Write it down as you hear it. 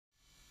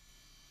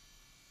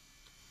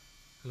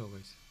Hello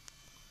guys,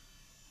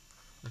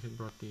 I have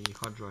brought the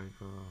hard drive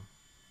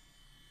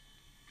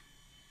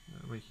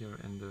right here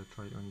and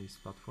tried on this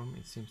platform.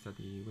 It seems that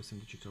the Western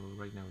Digital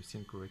right now is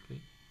synced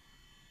correctly.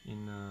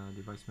 In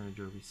device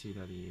manager we see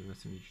that the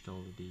Western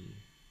Digital, the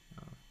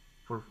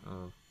 4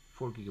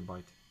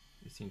 gigabyte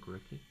is synced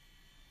correctly,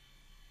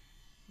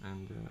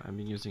 and I've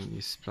been using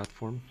this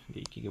platform,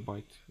 the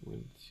gigabyte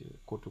with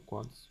Core 2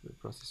 quads with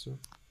processor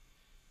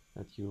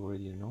that you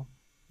already know,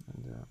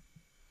 and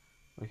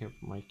I have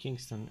my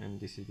Kingston, and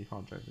this is the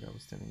hard drive that I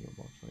was telling you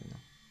about right now.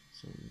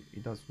 So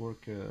it does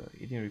work.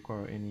 It didn't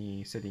require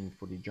any setting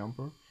for the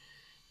jumper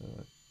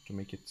to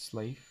make it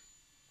slave,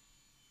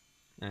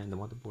 and the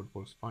motherboard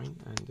works fine.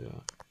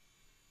 And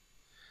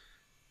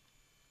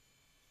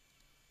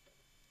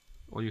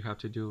all you have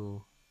to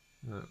do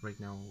right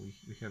now,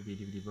 we have the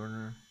DVD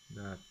burner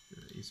that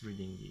is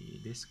reading the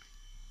disk,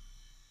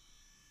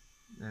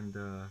 and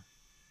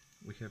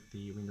we have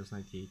the Windows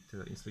 98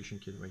 installation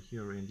kit right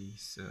here in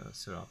this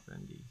setup,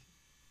 and the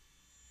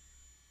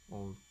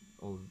all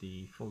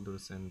the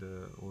folders and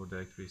or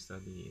directories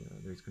that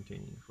there is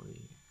containing for the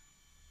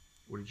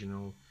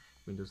original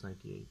Windows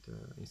 98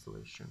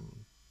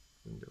 installation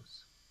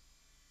windows.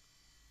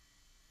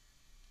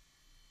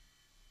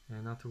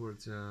 And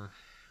afterwards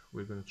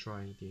we're going to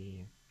try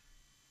the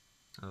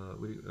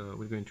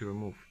we're going to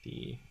remove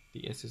the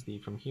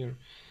SSD from here,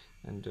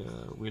 and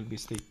we'll be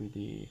stick with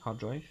the hard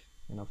drive,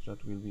 and after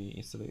that we'll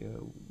be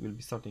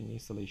starting the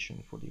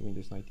installation for the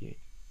Windows 98.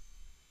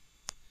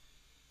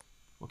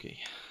 Okay,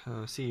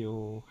 see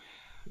you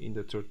in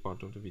the third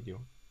part of the video.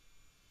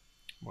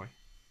 Bye.